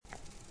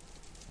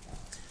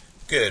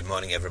Good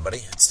morning,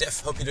 everybody. It's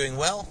Steph. Hope you're doing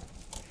well.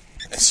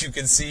 As you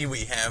can see, we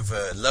have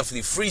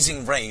lovely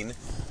freezing rain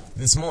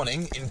this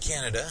morning in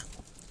Canada.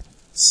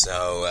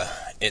 So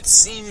it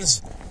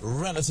seems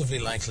relatively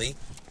likely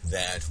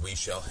that we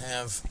shall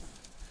have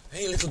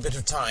a little bit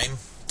of time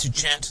to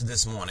chat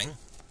this morning.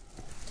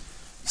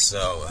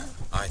 So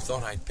I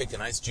thought I'd pick a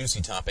nice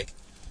juicy topic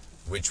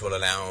which will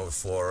allow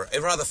for a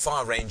rather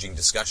far-ranging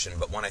discussion,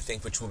 but one I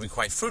think which will be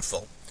quite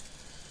fruitful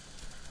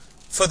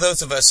for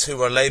those of us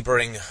who are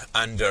laboring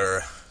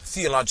under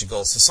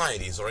theological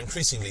societies, or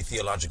increasingly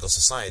theological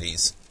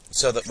societies,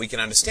 so that we can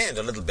understand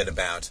a little bit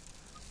about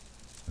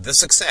the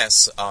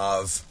success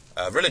of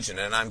religion.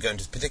 And I'm going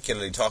to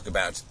particularly talk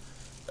about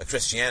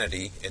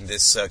Christianity in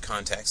this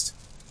context.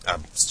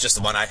 It's just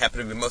the one I happen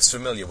to be most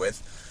familiar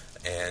with,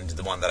 and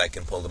the one that I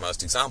can pull the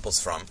most examples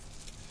from,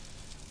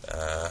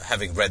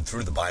 having read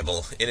through the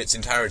Bible in its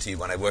entirety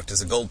when I worked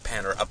as a gold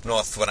panner up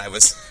north when I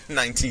was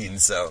 19.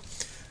 So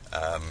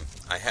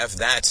I have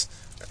that.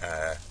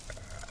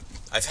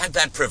 I've had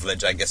that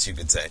privilege, I guess you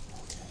could say.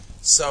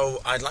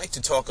 So I'd like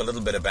to talk a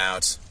little bit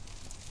about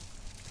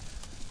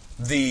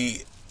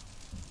the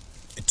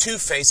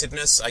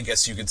two-facedness, I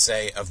guess you could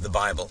say, of the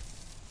Bible,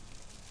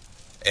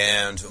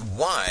 and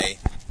why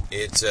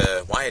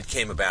it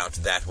came about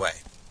that way,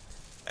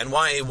 and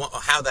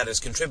how that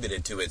has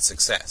contributed to its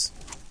success.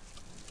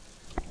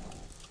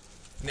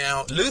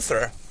 Now,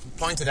 Luther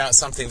pointed out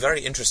something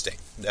very interesting.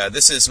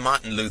 This is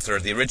Martin Luther,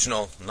 the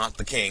original, not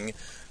the king.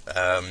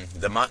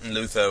 The Martin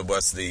Luther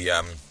was the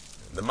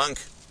monk,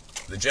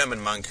 the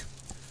German monk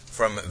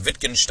from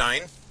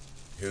Wittgenstein,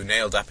 who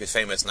nailed up his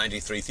famous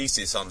 93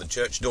 Theses on the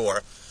church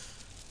door,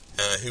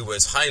 who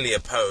was highly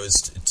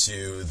opposed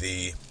to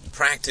the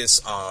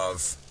practice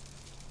of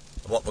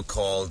what were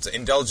called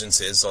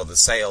indulgences, or the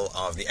sale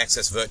of the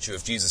excess virtue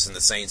of Jesus and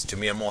the saints to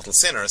mere mortal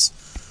sinners,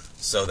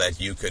 so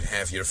that you could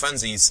have your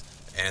funsies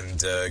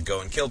and go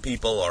and kill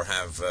people, or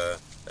have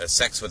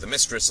sex with a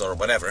mistress, or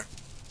whatever,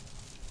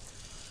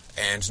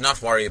 and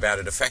not worry about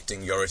it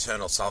affecting your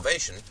eternal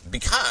salvation,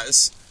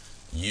 because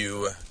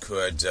you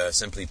could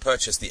simply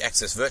purchase the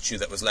excess virtue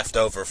that was left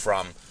over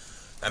from...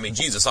 I mean,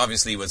 Jesus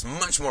obviously was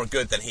much more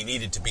good than he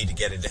needed to be to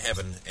get into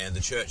heaven, and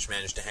the church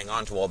managed to hang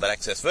on to all that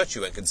excess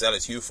virtue and could sell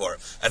it to you for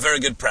a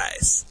very good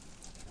price.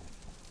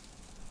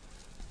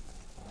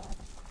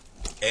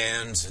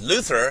 And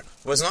Luther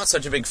was not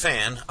such a big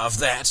fan of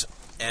that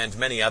and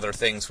many other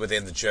things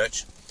within the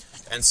church,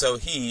 and so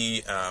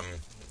he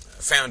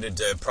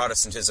founded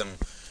Protestantism,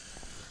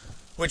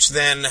 which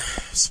then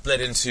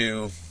split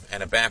into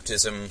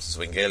Anabaptism,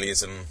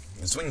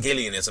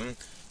 Zwinglianism,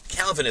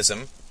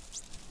 Calvinism,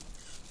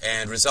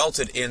 and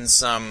resulted in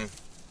some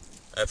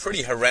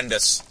pretty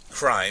horrendous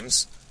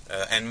crimes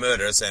and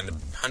murders and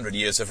 100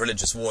 years of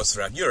religious wars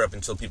throughout Europe,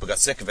 until people got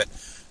sick of it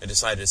and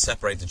decided to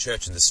separate the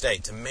church and the state.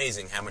 It's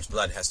amazing how much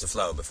blood has to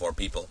flow before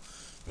people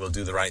will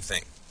do the right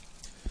thing.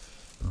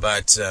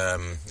 But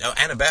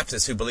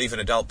Anabaptists who believe in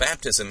adult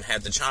baptism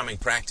had the charming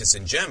practice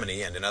in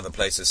Germany and in other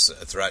places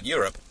throughout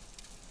Europe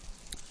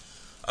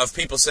of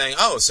people saying,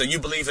 "Oh, so you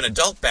believe in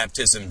adult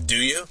baptism, do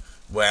you?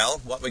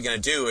 Well, what we're going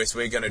to do is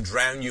we're going to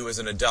drown you as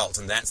an adult,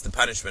 and that's the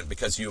punishment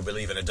because you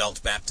believe in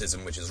adult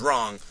baptism, which is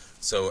wrong.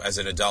 So as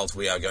an adult,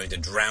 we are going to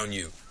drown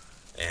you."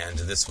 And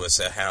this was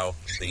how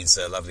these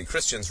lovely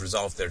Christians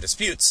resolved their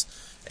disputes.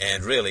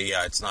 And really,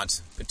 it's not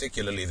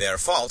particularly their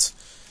fault.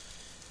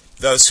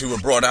 Those who were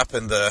brought up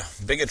in the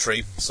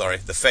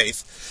the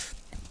faith.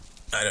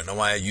 I don't know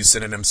why I use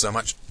synonyms so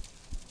much.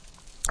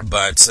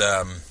 But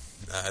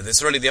this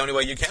is really the only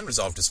way you can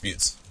resolve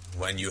disputes,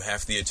 when you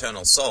have the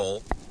eternal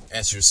soul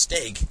as your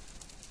stake.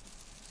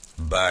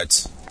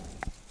 But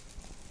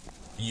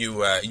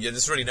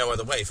there's really no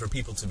other way for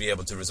people to be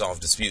able to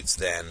resolve disputes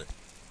than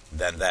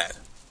that.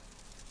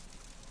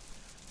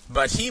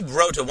 But he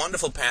wrote a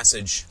wonderful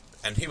passage,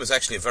 and he was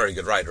actually a very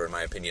good writer in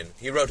my opinion.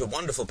 He wrote a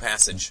wonderful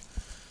passage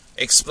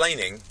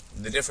explaining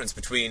the difference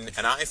between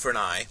an eye for an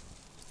eye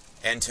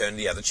and turn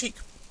the other cheek.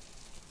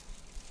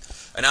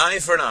 An eye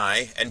for an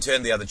eye and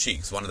turn the other cheek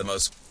is one of the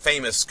most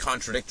famous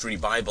contradictory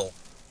Bible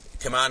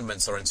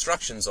commandments or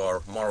instructions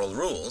or moral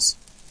rules.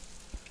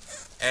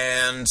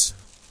 And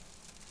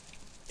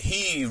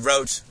he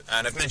wrote,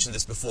 and I've mentioned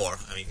this before,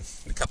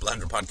 a couple of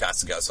hundred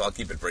podcasts ago, so I'll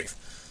keep it brief.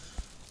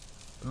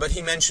 But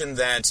he mentioned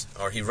that,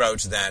 or he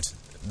wrote that,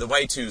 the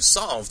way to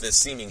solve this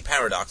seeming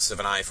paradox of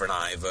an eye for an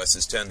eye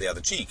versus turn the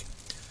other cheek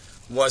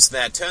was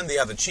that turn the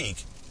other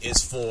cheek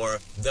is for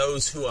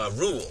those who are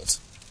ruled.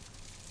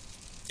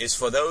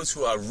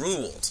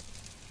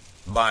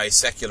 By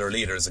secular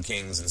leaders, the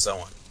kings, and so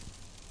on.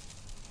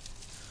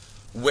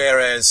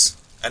 Whereas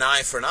an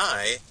eye for an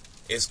eye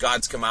is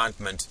God's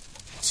commandment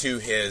to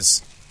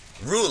his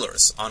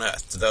rulers on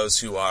earth, to those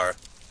who are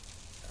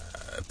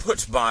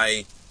put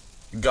by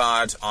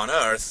God on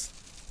earth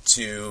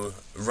to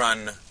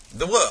run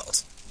the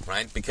world,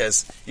 right?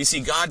 Because, you see,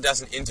 God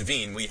doesn't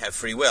intervene, we have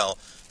free will.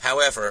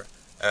 However,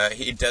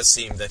 it does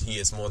seem that he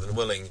is more than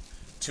willing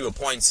to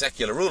appoint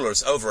secular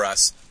rulers over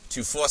us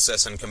to force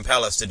us and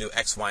compel us to do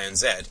X, Y, and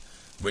Z,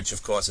 which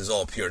of course is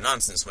all pure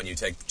nonsense when you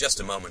take just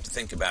a moment to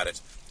think about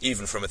it,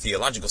 even from a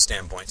theological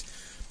standpoint.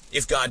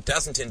 If God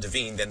doesn't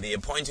intervene, then the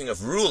appointing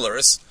of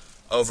rulers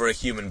over a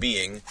human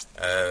being,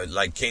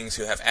 like kings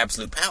who have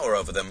absolute power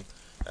over them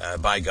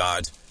by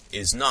God,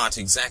 is not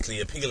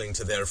exactly appealing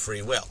to their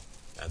free will.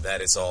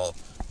 That is all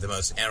the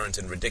most errant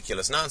and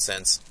ridiculous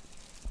nonsense,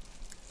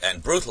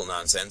 and brutal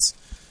nonsense.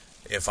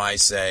 If I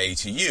say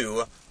to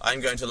you,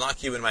 I'm going to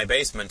lock you in my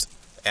basement,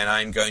 and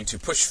I'm going to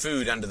push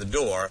food under the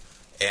door,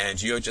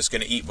 and you're just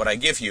going to eat what I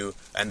give you,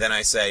 and then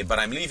I say, but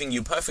I'm leaving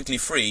you perfectly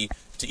free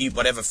to eat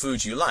whatever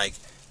food you like,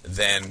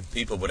 then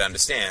people would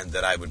understand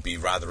that I would be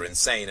rather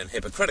insane and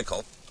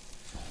hypocritical.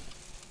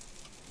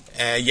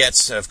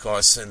 Yet, of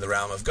course, in the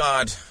realm of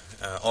God,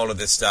 all of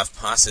this stuff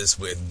passes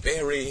with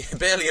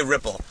barely a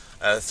ripple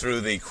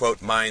through the,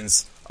 quote,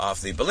 minds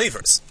of the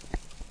believers.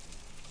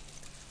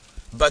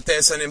 But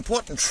there's an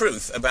important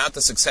truth about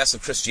the success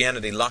of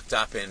Christianity locked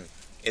up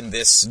in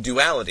this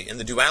duality, in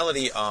the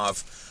duality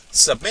of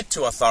submit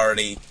to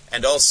authority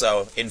and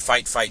also in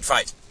fight, fight,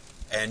 fight.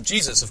 And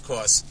Jesus, of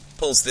course,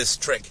 pulls this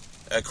trick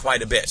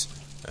quite a bit.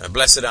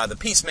 Blessed are the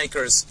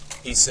peacemakers,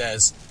 he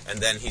says, and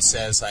then he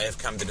says, I have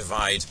come to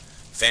divide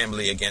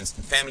family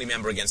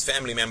member against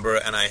family member,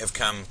 and I have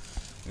come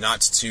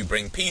not to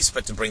bring peace,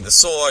 but to bring the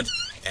sword,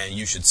 and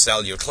you should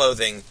sell your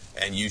clothing,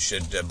 and you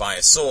should buy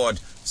a sword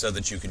so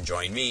that you can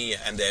join me.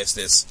 And there's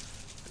this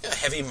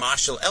heavy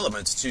martial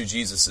element to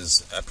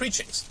Jesus'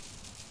 preachings.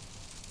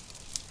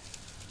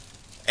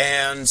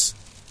 And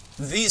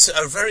these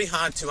are very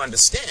hard to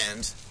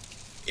understand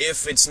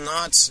if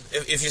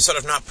you're sort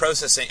of not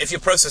processing, if you're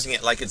processing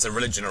it like it's a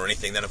religion or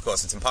anything, then of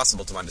course it's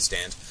impossible to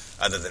understand,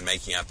 other than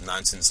making up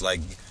nonsense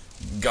like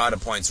God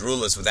appoints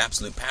rulers with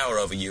absolute power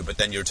over you, but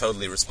then you're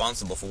totally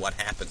responsible for what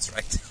happens,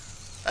 right?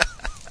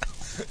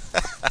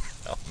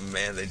 Oh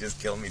man, they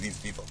just kill me, these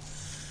people.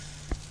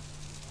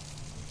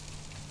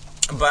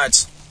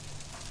 But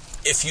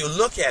if you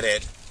look at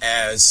it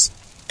as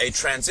a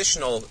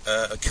transitional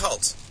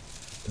cult,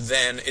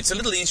 then it's a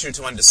little easier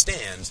to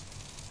understand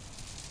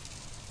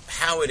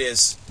how it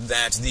is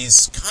that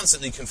these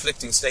constantly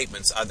conflicting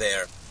statements are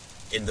there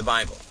in the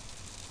Bible.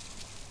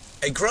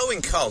 A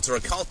growing cult, or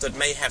a cult that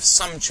may have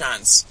some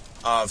chance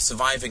of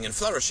surviving and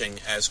flourishing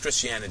as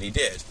Christianity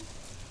did,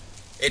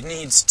 it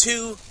needs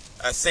two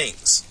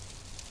things.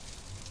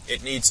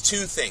 It needs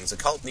two things. A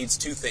cult needs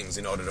two things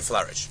in order to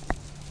flourish.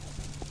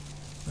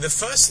 The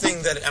first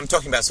thing that I'm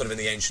talking about sort of in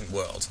the ancient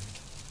world,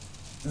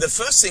 the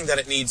first thing that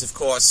it needs, of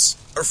course,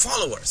 are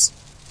followers.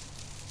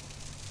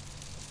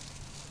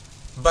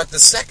 But the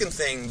second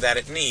thing that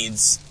it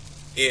needs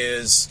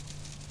is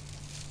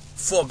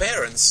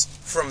forbearance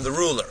from the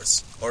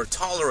rulers, or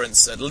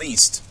tolerance at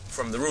least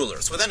from the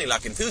rulers, with any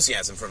luck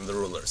enthusiasm from the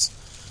rulers.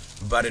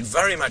 But it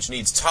very much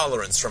needs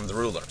tolerance from the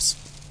rulers.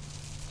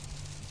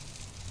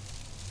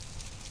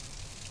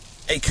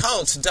 A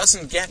cult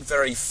doesn't get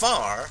very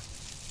far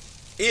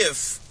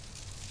if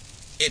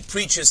it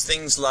preaches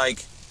things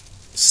like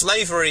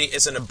slavery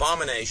is an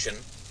abomination,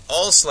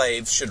 all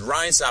slaves should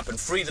rise up and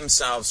free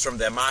themselves from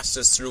their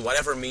masters through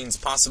whatever means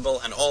possible,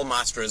 and all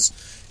masters,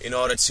 in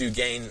order to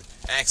gain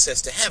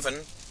access to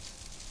heaven,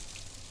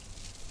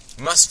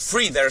 must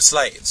free their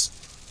slaves.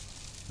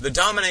 The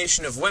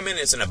domination of women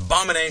is an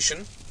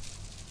abomination,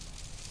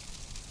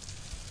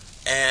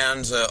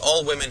 and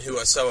all women who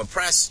are so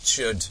oppressed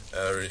should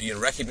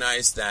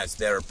recognize that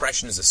their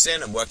oppression is a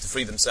sin and work to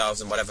free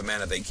themselves in whatever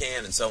manner they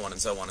can, and so on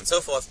and so on and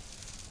so forth.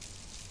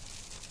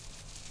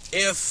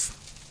 If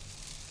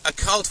a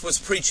cult was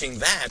preaching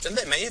that, and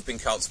there may have been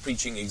cults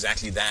preaching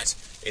exactly that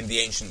in the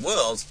ancient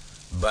world,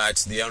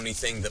 but the only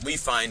thing that we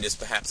find is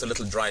perhaps a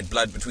little dried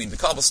blood between the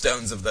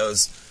cobblestones of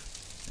those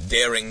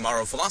daring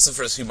moral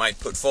philosophers who might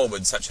put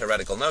forward such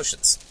heretical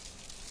notions.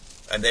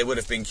 And they would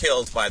have been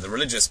killed by the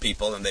religious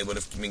people, and they would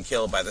have been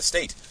killed by the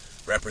state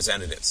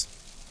representatives.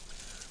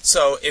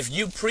 So if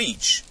you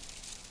preach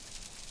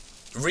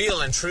real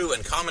and true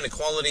and common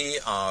equality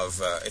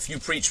if you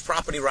preach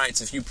property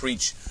rights, if you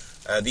preach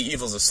the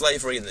evils of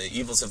slavery and the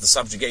evils of the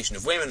subjugation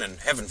of women, and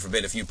heaven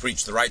forbid if you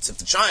preach the rights of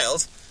the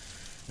child,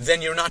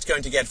 then you're not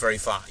going to get very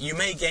far. You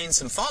may gain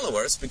some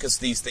followers, because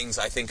these things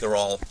I think are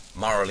all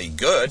morally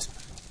good,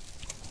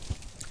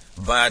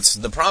 but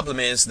the problem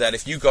is that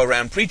if you go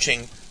around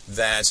preaching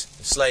that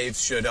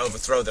slaves should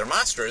overthrow their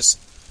masters,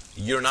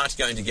 you're not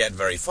going to get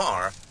very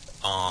far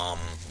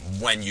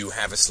when you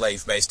have a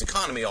slave-based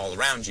economy all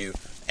around you,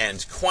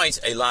 and quite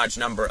a large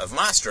number of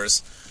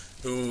masters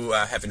who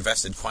have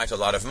invested quite a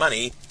lot of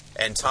money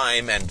and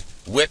time and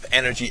whip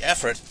energy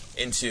effort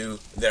into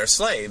their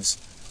slaves,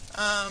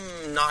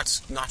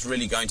 not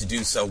really going to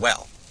do so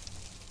well.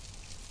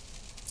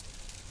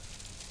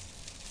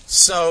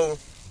 So,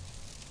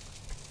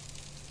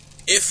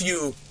 if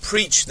you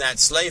preach that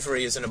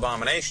slavery is an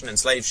abomination and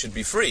slaves should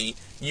be free,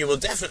 you will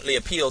definitely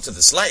appeal to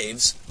the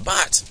slaves,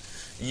 but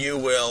you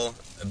will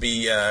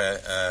be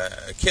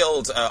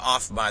killed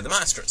off by the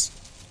masters.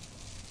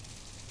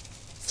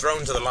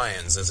 Thrown to the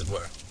lions, as it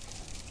were.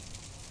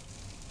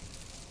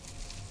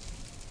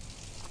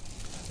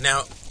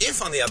 Now,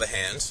 if, on the other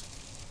hand,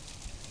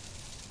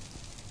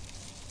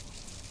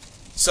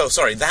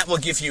 that will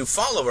give you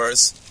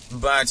followers,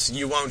 but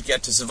you won't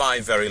get to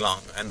survive very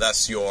long, and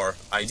thus your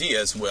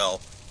ideas will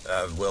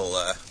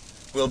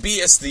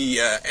be as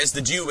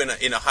the dew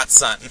in a hot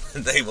sun.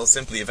 They will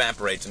simply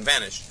evaporate and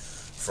vanish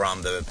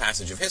from the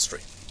passage of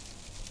history.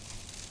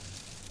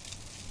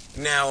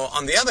 Now,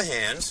 on the other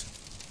hand,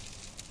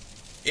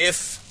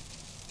 if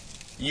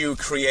you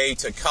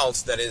create a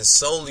cult that is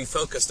solely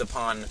focused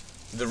upon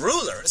the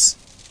rulers,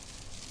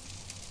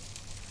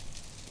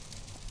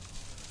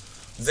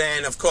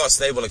 then of course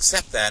they will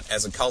accept that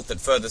as a cult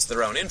that furthers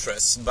their own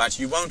interests, but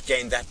you won't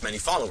gain that many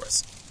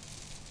followers.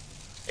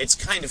 It's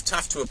kind of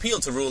tough to appeal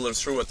to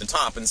rulers through at the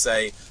top and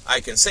say, I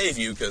can save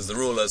you, because the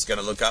ruler's going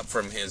to look up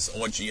from his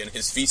orgy and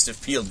his feast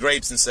of peeled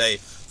grapes and say,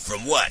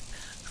 from what?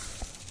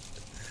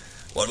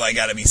 What do I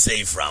got to be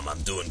saved from?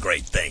 I'm doing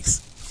great,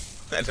 thanks.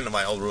 I don't know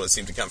why all rulers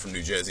seem to come from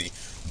New Jersey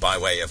by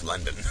way of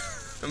London.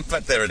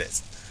 But there it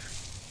is.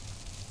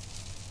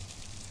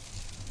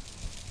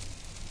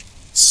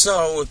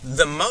 So,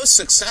 the most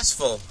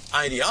successful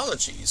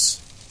ideologies,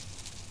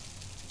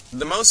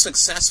 the most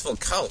successful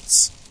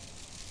cults,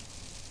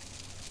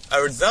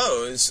 are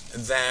those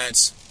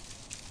that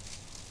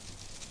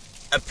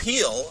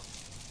appeal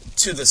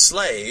to the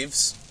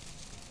slaves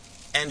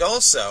and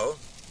also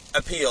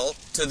appeal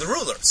to the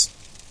rulers.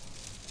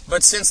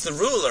 But since the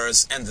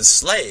rulers and the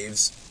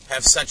slaves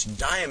have such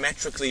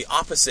diametrically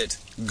opposite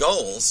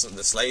goals,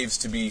 the slaves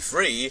to be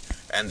free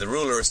and the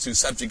rulers to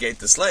subjugate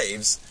the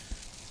slaves,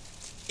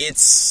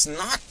 it's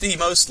not the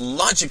most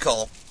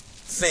logical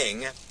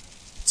thing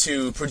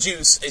to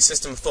produce a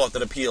system of thought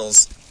that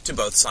appeals to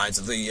both sides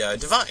of the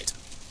divide.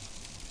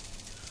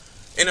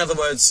 In other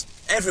words,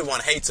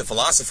 everyone hates a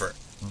philosopher,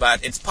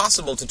 but it's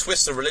possible to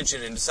twist a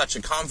religion into such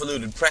a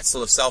convoluted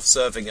pretzel of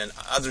self-serving and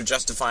other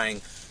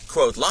justifying,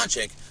 quote,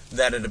 logic,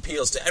 that it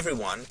appeals to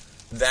everyone,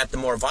 that the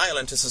more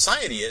violent a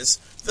society is,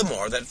 the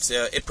more that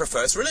it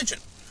prefers religion.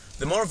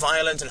 The more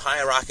violent and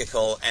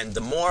hierarchical, and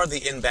the more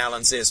the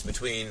imbalance is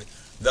between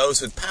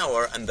those with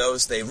power and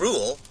those they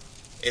rule,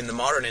 in the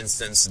modern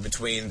instance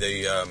between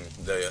the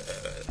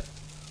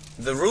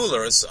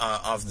rulers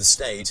of the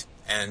state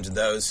and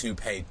those who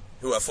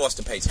are forced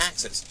to pay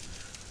taxes,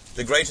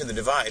 the greater the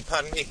divide.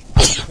 Pardon me.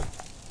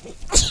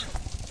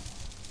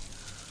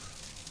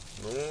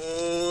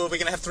 Ooh, are we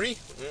going to have 3?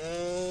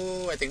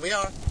 Ooh, I think we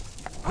are.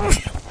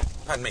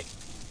 Pardon me.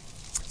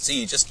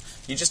 See, you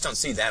just don't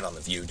see that on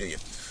the View, do you?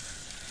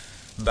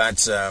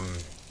 But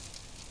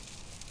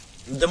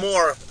the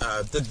more,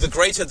 the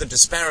greater the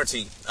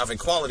disparity of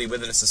equality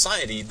within a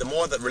society, the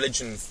more that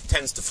religion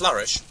tends to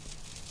flourish,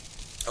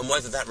 and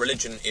whether that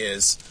religion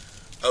is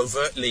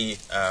overtly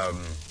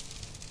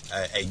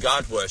a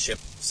god worship,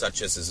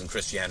 such as is in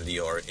Christianity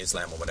or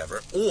Islam or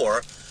whatever,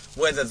 or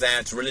whether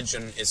that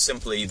religion is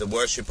simply the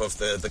worship of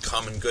the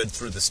common good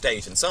through the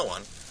state and so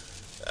on,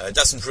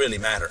 doesn't really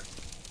matter.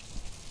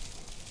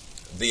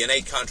 The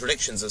innate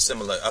contradictions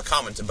are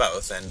common to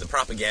both, and the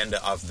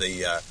propaganda of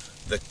the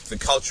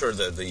culture,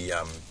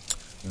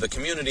 the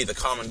community, the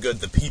common good,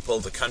 the people,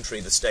 the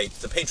country, the state,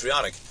 the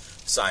patriotic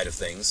side of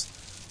things,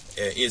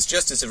 is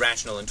just as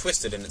irrational and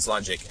twisted in its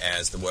logic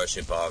as the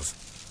worship of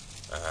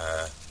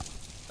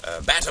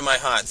batter my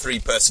heart,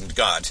 3-personed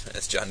God,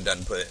 as John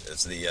Donne put it,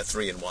 as the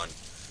 3-in-1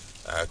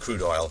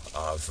 crude oil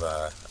of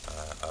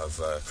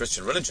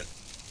Christian religion.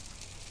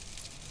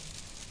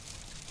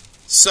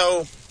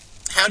 So,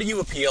 how do you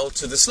appeal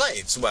to the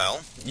slaves?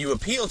 Well, you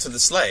appeal to the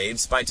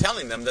slaves by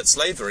telling them that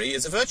slavery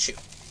is a virtue.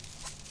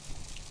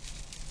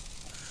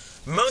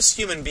 Most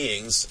human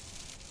beings,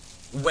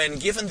 when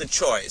given the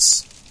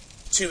choice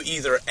to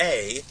either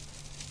A,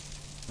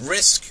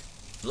 risk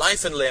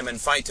life and limb and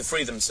fight to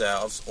free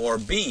themselves, or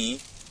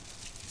B,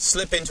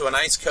 slip into a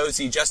nice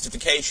cozy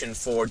justification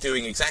for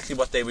doing exactly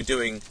what they were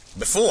doing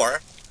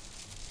before,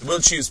 will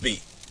choose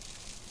B.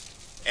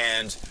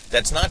 And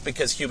that's not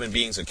because human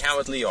beings are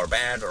cowardly or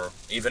bad or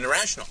even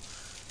irrational.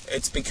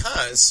 It's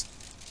because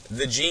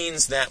the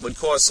genes that would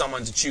cause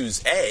someone to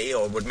choose A,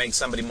 or would make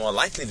somebody more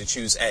likely to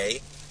choose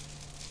A,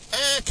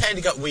 kind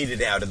of got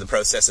weeded out in the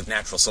process of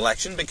natural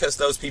selection, because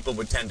those people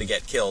would tend to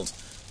get killed,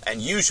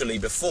 and usually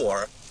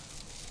before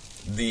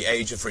the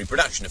age of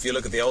reproduction. If you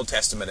look at the Old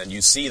Testament and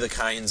you see the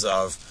kinds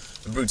of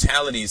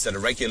brutalities that are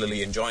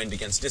regularly enjoined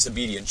against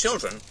disobedient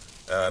children,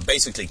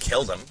 basically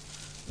kill them,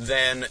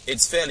 then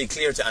it's fairly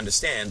clear to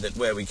understand that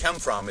where we come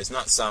from is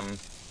not some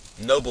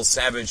noble,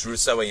 savage,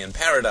 Rousseauian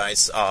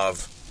paradise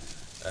of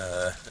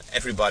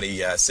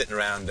everybody sitting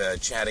around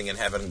chatting and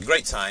having a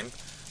great time,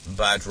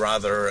 but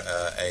rather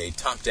a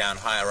top-down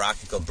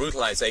hierarchical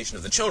brutalization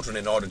of the children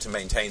in order to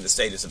maintain the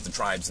status of the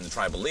tribes and the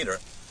tribal leader.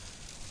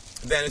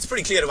 Then it's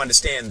pretty clear to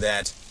understand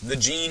that the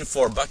gene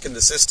for bucking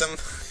the system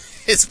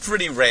is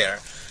pretty rare,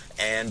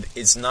 and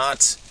it's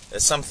not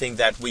something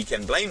that we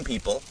can blame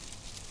people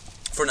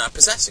for not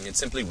possessing. It's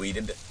simply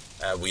weeded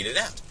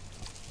out.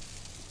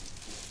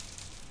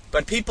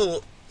 But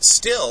people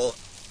still,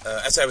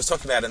 as I was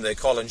talking about in the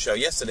call-in show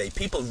yesterday,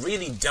 people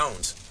really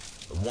don't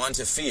want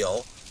to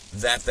feel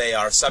that they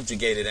are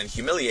subjugated and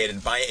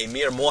humiliated by a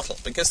mere mortal,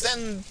 because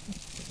then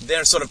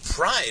their sort of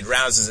pride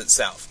rouses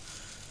itself.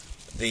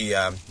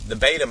 the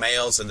beta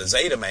males and the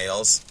zeta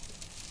males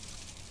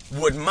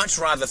would much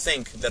rather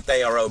think that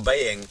they are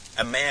obeying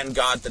a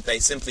man-god that they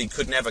simply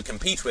could never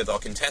compete with or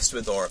contest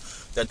with, or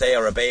that they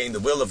are obeying the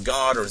will of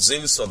God or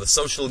Zeus or the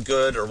social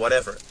good or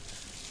whatever.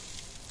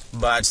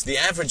 But the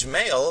average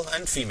male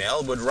and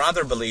female would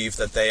rather believe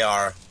that they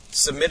are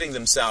submitting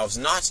themselves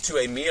not to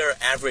a mere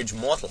average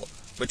mortal,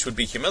 which would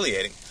be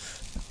humiliating,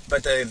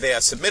 but they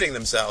are submitting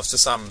themselves to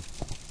some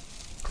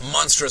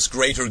monstrous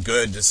greater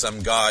good,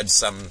 some god,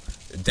 some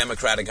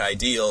democratic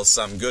ideal,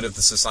 some good of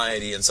the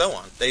society, and so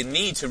on. They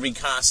need to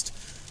recast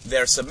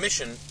their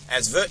submission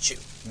as virtue.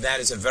 That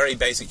is a very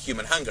basic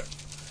human hunger.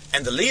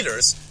 And the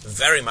leaders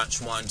very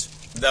much want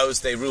those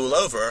they rule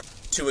over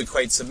to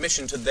equate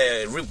submission to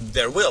their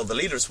will, the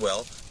leader's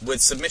will,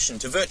 with submission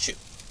to virtue.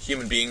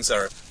 Human beings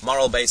are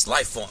moral-based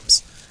life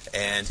forms,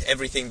 and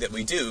everything that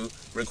we do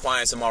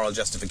requires a moral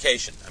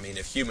justification. I mean,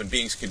 if human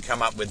beings could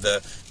come up with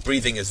the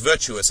breathing is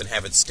virtuous and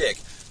have it stick,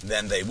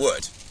 then they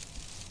would.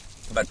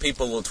 But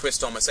people will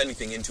twist almost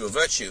anything into a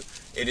virtue.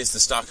 It is the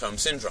Stockholm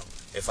Syndrome.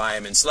 If I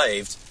am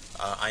enslaved,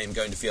 I am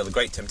going to feel a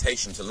great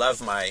temptation to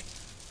love my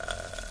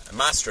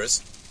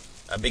masters,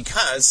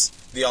 because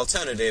the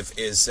alternative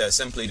is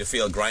simply to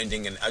feel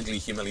grinding and ugly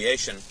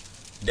humiliation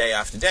day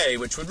after day,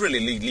 which would really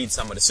lead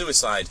someone to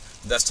suicide,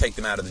 thus take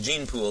them out of the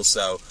gene pool.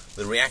 So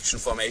the reaction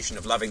formation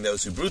of loving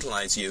those who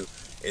brutalize you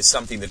is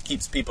something that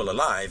keeps people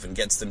alive and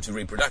gets them to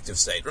reproductive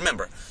state.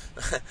 Remember,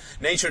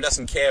 nature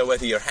doesn't care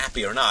whether you're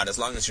happy or not, as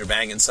long as you're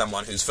banging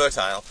someone who's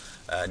fertile.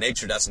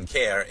 Nature doesn't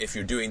care if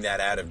you're doing that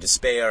out of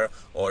despair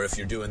or if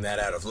you're doing that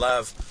out of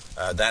love.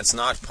 That's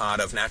not part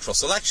of natural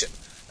selection.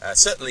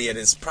 Certainly it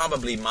is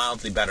probably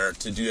mildly better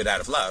to do it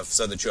out of love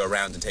so that you're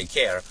around to take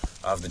care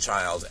of the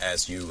child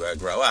as you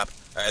grow up,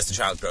 as the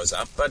child grows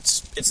up,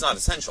 but it's not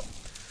essential.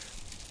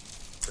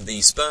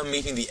 The sperm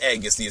meeting the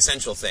egg is the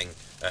essential thing.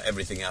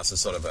 Everything else is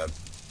sort of a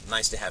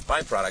nice-to-have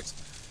byproduct.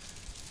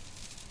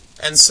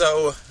 And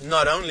so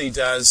not only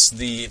does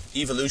the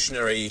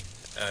evolutionary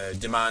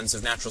demands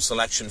of natural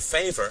selection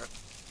favor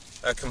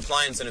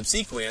compliance and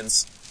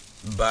obsequience,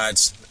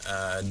 but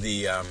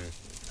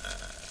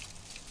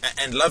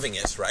and loving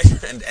it, right,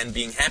 and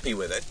being happy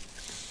with it.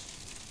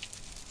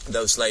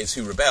 Those slaves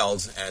who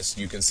rebelled, as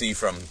you can see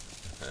from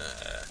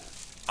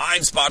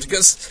I'm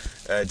Spartacus,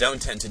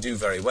 don't tend to do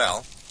very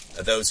well.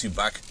 Those who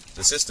buck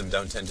the system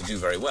don't tend to do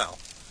very well.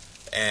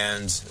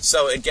 And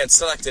so it gets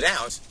selected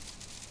out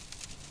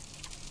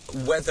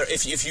whether,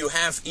 if you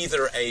have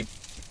either a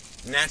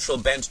natural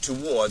bent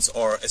towards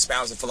or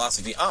espouse a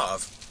philosophy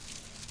of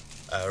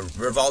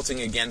revolting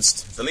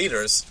against the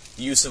leaders,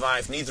 you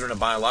survive neither in a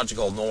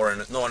biological nor in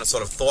a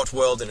sort of thought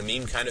world in a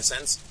meme kind of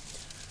sense.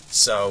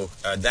 So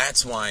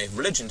that's why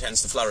religion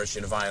tends to flourish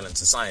in a violent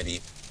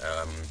society.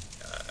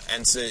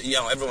 And so,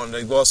 everyone,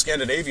 well,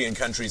 Scandinavian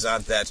countries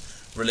aren't that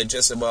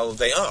religious. Well,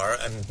 they are,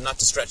 and not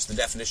to stretch the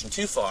definition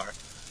too far,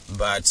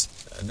 but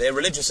they're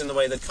religious in the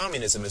way that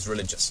communism is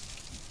religious.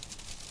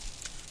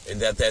 In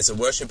that there's a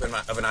worship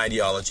of an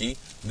ideology,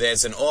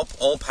 there's an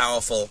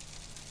all-powerful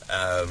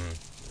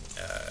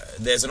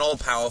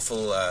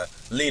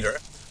leader.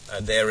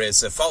 There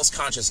is a false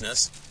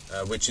consciousness,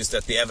 which is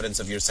that the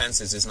evidence of your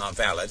senses is not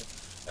valid.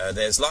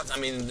 There's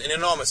an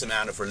enormous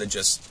amount of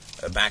religious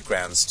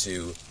backgrounds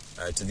to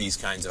these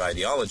kinds of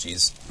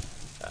ideologies.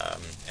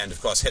 And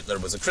of course, Hitler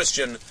was a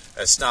Christian.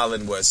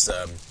 Stalin was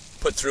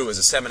put through as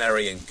a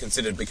seminary and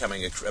considered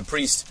becoming a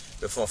priest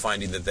before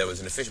finding that there was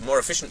an more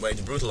efficient way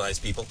to brutalize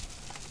people.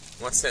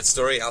 What's that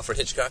story, Alfred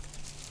Hitchcock?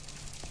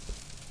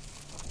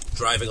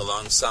 Driving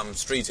along some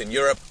street in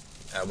Europe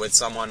with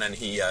someone, and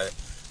he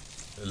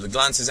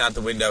glances out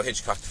the window.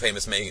 Hitchcock, the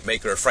famous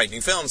maker of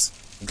frightening films,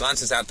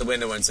 glances out the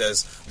window and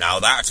says, "Now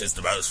that is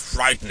the most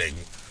frightening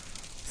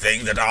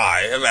thing that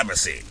I have ever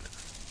seen."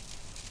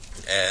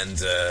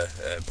 And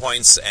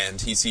points,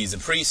 and he sees a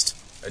priest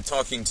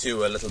talking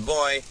to a little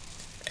boy,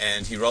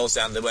 and he rolls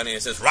down the window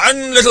and says,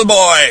 "Run, little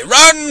boy!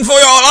 Run for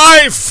your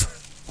life!"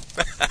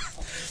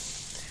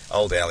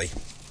 Old Ellie.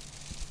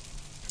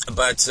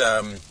 But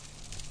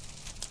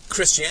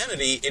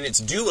Christianity in its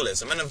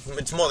dualism, and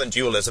it's more than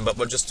dualism, but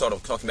we're just sort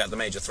of talking about the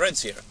major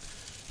threads here.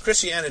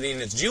 Christianity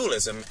in its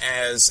dualism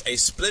as a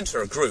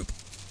splinter group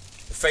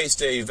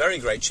faced a very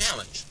great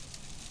challenge,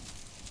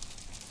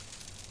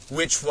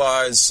 which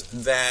was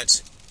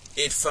that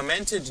it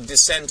fomented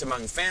dissent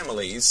among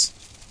families,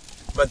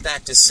 but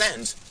that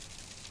dissent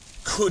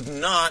could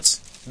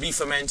not be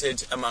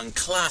fomented among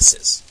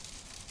classes.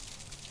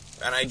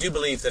 And I do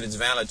believe that it's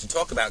valid to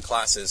talk about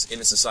classes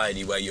in a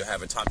society where you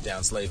have a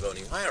top-down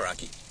slave-owning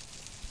hierarchy.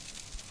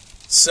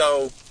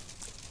 So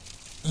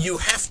you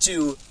have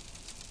to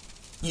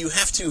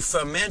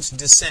ferment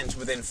dissent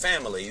within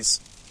families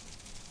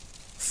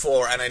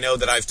and I know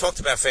that I've talked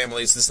about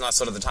families, this is not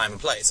sort of the time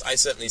and place. I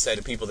certainly say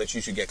to people that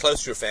you should get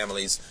close to your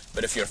families,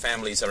 but if your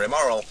families are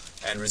immoral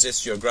and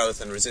resist your growth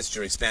and resist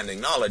your expanding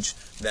knowledge,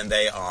 then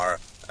they are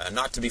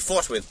not to be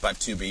fought with, but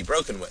to be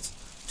broken with,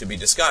 to be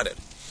discarded.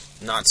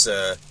 Not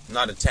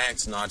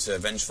attacked, not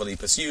vengefully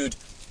pursued,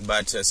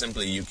 but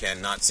simply you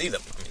cannot see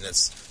them. I mean,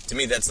 that's To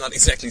me, that's not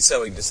exactly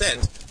sowing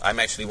dissent. I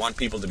actually want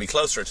people to be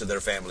closer to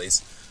their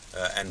families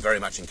and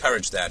very much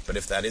encourage that. But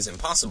if that is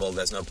impossible,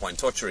 there's no point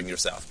torturing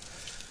yourself.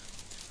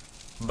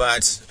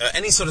 But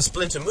any sort of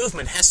splinter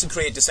movement has to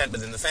create dissent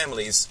within the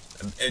families,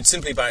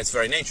 simply by its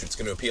very nature. It's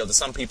going to appeal to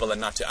some people and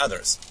not to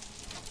others.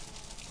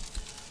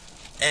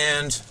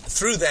 And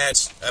through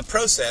that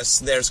process,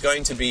 there's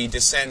going to be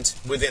dissent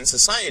within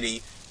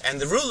society, and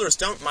the rulers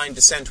don't mind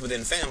dissent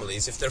within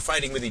families. If they're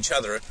fighting with each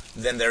other,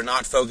 then they're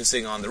not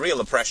focusing on the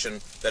real oppression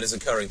that is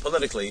occurring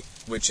politically,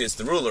 which is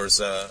the rulers'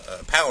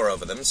 power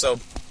over them. So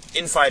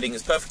infighting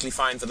is perfectly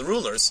fine for the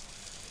rulers,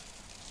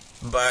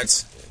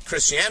 but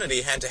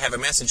Christianity had to have a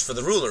message for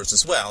the rulers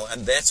as well,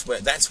 and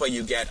that's where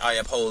you get, I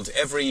uphold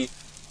every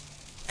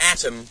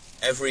atom,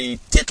 every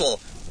tittle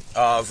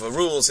of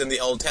rules in the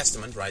Old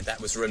Testament, right? That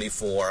was really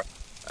for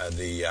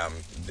the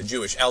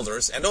Jewish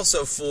elders, and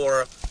also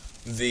for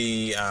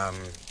the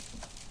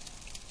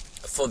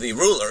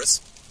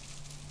rulers,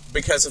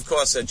 because of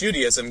course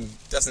Judaism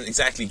doesn't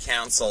exactly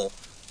counsel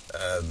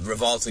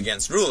revolt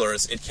against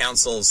rulers. It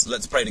counsels,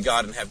 let's pray to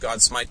God and have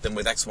God smite them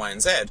with X, Y,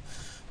 and Z.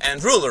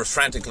 And rulers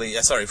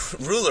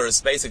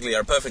basically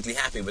are perfectly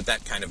happy with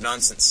that kind of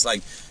nonsense.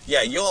 Like,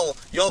 yeah,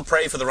 you'll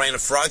pray for the rain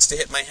of frogs to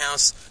hit my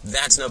house,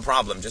 that's no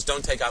problem. Just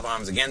don't take up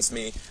arms against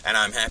me, and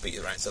I'm happy,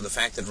 right? So the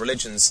fact that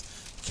religions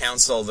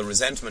counsel the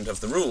resentment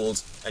of the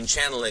ruled and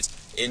channel it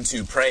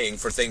into praying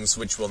for things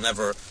which will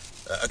never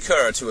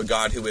occur to a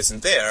God who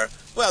isn't there,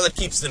 well, it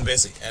keeps them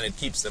busy, and it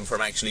keeps them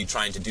from actually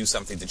trying to do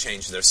something to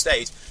change their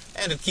state,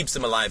 and it keeps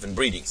them alive and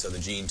breeding. So the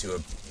gene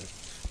to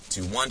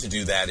want to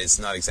do that is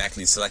not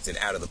exactly selected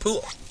out of the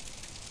pool.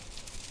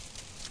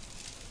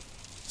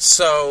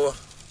 So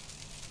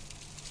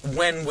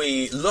when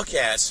we look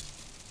at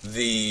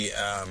the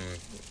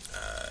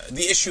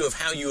issue of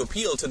how you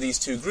appeal to these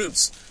two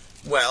groups,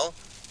 well,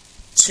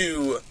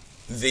 to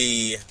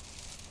the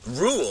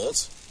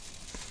ruled,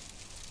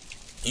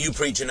 you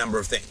preach a number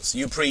of things.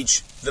 You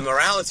preach the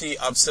morality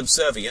of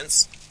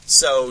subservience.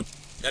 So,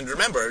 and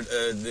remember,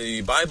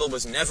 the Bible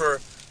was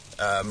never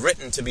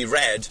written to be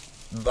read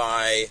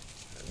by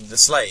the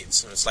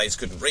slaves. The slaves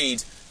couldn't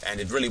read, and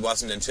it really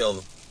wasn't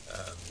until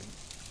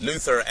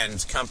Luther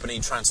and company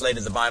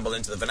translated the Bible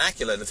into the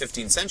vernacular in the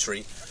 16th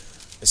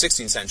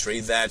century,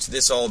 that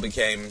this all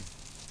became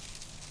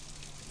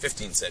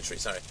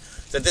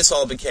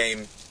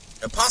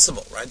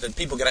possible, right? That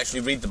people could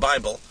actually read the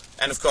Bible,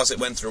 and of course it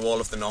went through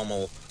all of the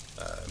normal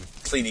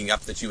cleaning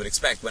up that you would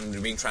expect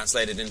when being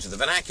translated into the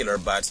vernacular,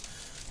 but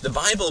the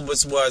Bible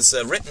was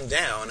written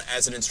down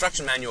as an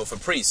instruction manual for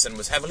priests and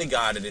was heavily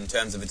guarded in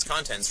terms of its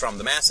contents from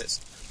the masses.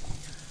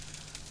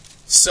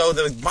 So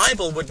the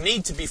Bible would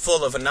need to be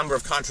full of a number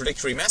of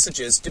contradictory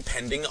messages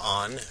depending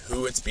on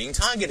who it's being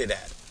targeted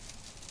at.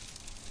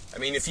 I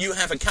mean, if you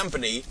have a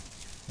company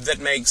that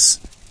makes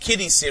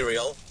kiddie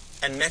cereal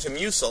and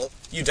Metamucil,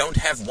 you don't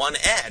have one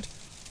ad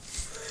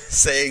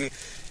saying,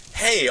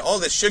 hey, all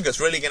this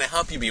sugar's really going to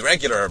help you be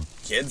regular,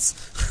 kids.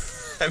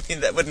 I mean,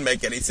 that wouldn't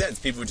make any sense.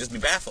 People would just be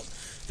baffled.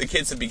 The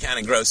kids would be kind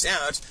of grossed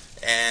out,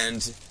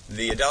 and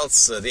the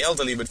adults, the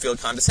elderly, would feel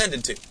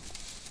condescended to.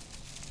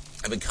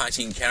 A big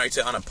cartoon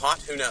character on a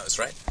pot, who knows,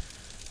 right?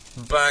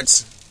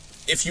 But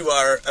if you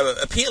are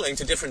appealing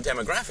to different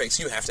demographics,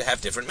 you have to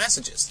have different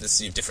messages. This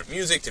is different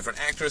music, different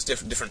actors,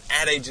 different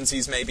ad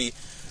agencies maybe.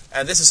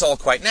 This is all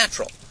quite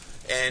natural.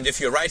 And if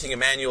you're writing a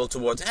manual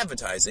towards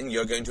advertising,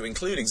 you're going to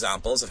include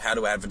examples of how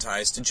to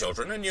advertise to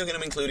children, and you're going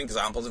to include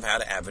examples of how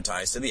to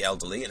advertise to the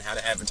elderly and how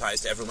to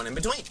advertise to everyone in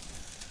between.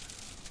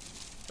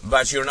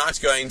 But you're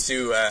not going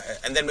to,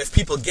 and then if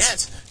people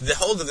get the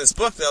hold of this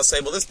book, they'll say,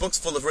 well, this book's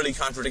full of really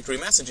contradictory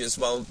messages.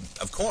 Well,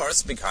 of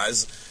course,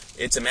 because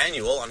it's a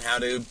manual on how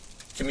to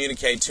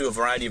communicate to a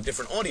variety of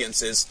different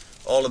audiences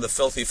all of the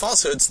filthy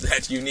falsehoods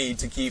that you need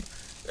to keep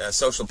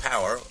social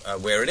power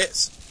where it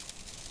is.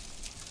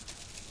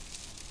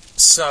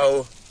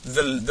 So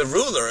the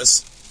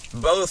rulers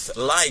both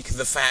like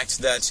the fact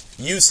that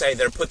you say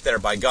they're put there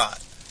by God,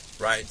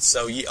 right?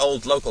 So ye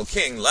old local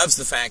king loves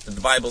the fact that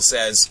the Bible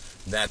says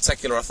that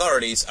secular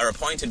authorities are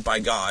appointed by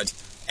God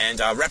and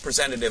are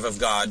representative of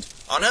God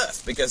on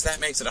earth, because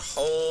that makes it a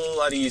whole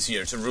lot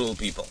easier to rule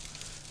people.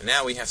 And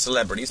now we have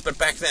celebrities, but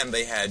back then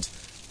they had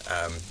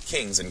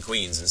kings and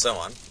queens and so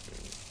on.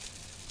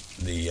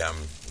 The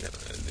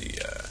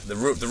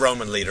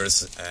Roman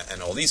leaders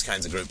and all these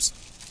kinds of groups.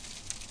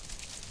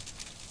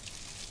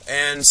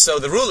 And so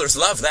the rulers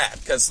love that,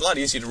 because it's a lot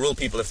easier to rule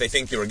people if they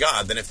think you're a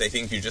god than if they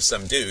think you're just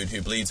some dude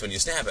who bleeds when you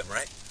stab him,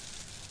 right?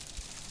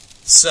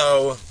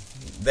 So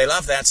they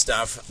love that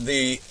stuff.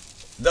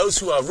 Those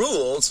who are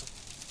ruled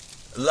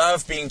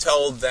love being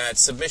told that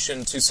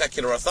submission to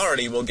secular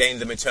authority will gain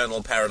them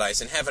eternal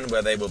paradise in heaven,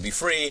 where they will be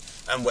free,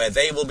 and where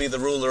they will be the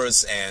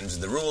rulers, and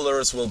the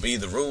rulers will be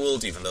the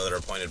ruled, even though they're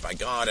appointed by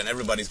God, and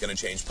everybody's going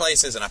to change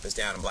places, and up is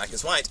down and black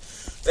is white.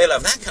 They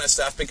love that kind of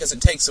stuff because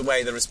it takes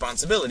away the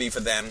responsibility for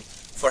them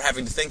for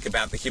having to think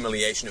about the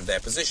humiliation of their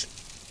position.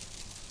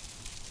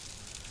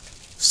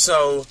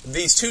 So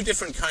these two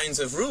different kinds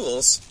of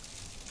rules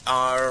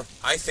are,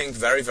 I think,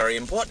 very, very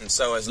important.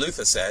 So as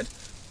Luther said,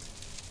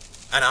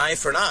 An eye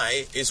for an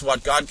eye is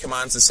what God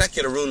commands the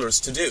secular rulers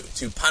to do,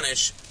 to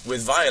punish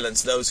with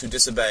violence those who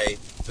disobey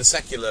the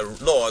secular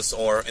laws,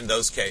 or in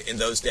those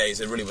days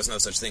there really was no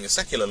such thing as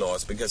secular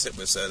laws, because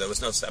there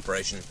was no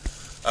separation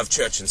of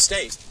church and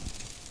state.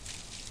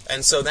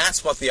 And so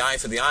that's what the eye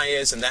for the eye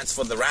is, and that's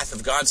what the wrath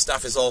of God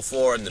stuff is all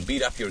for, and the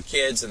beat up your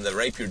kids, and the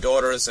rape your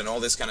daughters, and all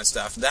this kind of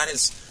stuff. That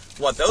is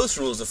what those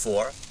rules are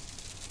for.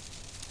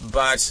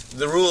 But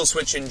the rules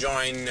which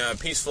enjoin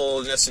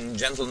peacefulness and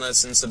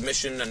gentleness and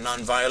submission and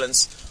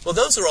nonviolence, well,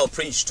 those are all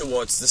preached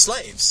towards the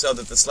slaves, so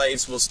that the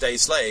slaves will stay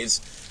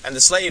slaves. And the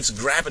slaves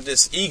grab at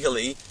this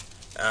eagerly,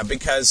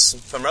 because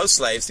for most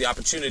slaves, the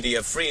opportunity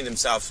of freeing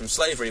themselves from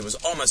slavery was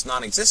almost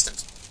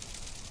non-existent.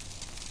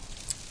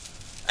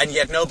 And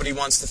yet nobody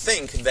wants to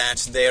think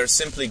that they're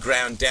simply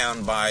ground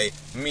down by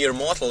mere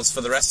mortals for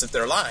the rest of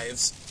their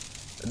lives.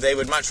 They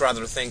would much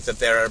rather think that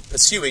they're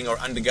pursuing or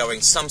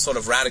undergoing some sort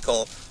of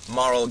radical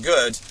moral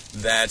good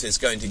that is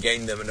going to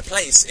gain them a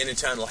place in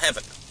eternal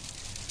heaven.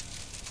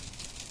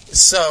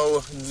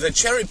 So, the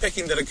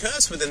cherry-picking that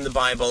occurs within the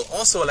Bible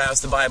also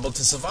allows the Bible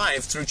to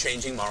survive through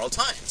changing moral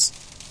times.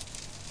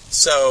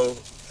 So,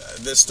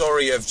 the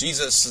story of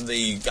Jesus,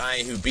 the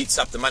guy who beats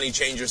up the money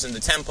changers in the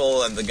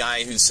temple, and the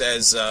guy who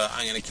says,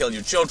 I'm going to kill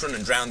your children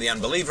and drown the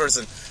unbelievers,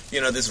 and,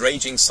 this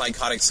raging,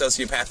 psychotic,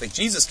 sociopathic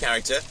Jesus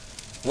character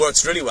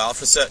works really well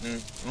for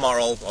certain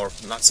moral, or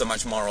not so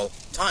much moral,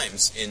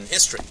 times in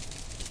history.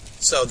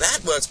 So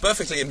that works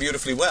perfectly and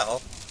beautifully well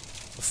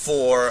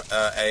for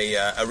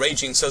a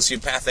raging,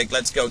 sociopathic,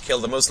 let's go kill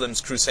the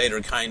Muslims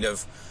crusader kind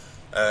of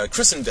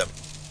Christendom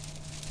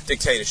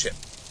dictatorship.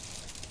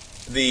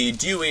 The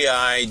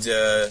dewy-eyed,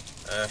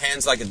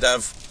 hands like a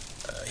dove,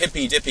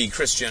 hippy-dippy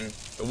Christian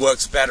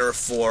works better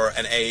for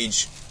an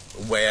age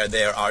where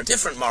there are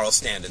different moral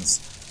standards.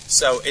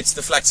 So it's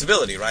the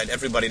flexibility, right?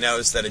 Everybody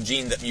knows that a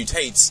gene that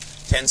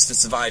mutates tends to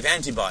survive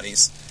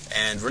antibodies,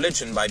 and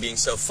religion, by being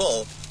so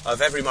full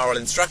of every moral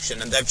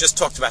instruction, and they've just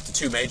talked about the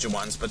two major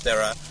ones, but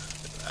there are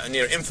a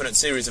near infinite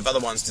series of other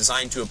ones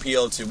designed to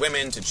appeal to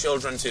women, to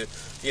children, to,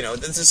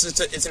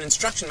 it's an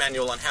instruction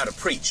manual on how to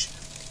preach.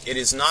 It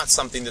is not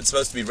something that's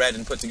supposed to be read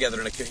and put together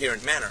in a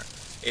coherent manner.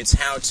 It's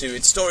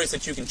stories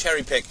that you can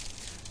cherry pick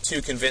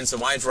to convince a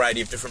wide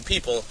variety of different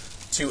people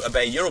to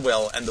obey your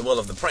will and the will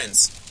of the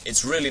prince.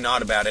 It's really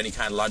not about any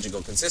kind of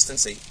logical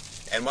consistency.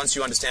 And once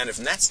you understand it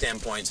from that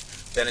standpoint,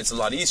 then it's a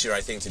lot easier,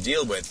 I think, to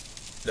deal with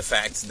the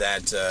fact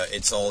that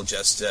it's all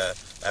just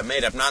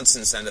made-up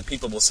nonsense, and that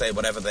people will say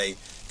whatever they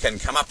can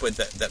come up with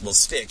that will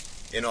stick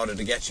in order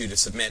to get you to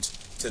submit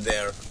to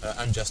their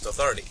unjust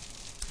authority.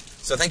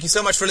 So thank you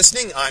so much for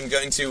listening. I'm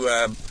actually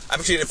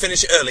going to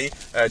finish early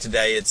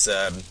today. It's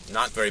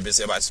not very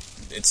busy, but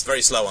it's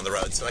very slow on the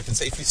road, so I can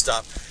safely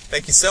stop.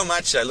 Thank you so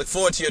much. I look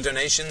forward to your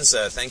donations.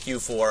 Thank you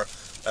for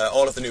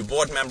all of the new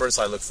board members.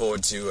 I look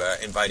forward to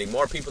inviting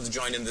more people to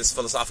join in this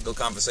philosophical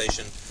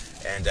conversation,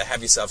 and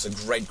have yourselves a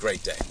great,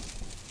 great day.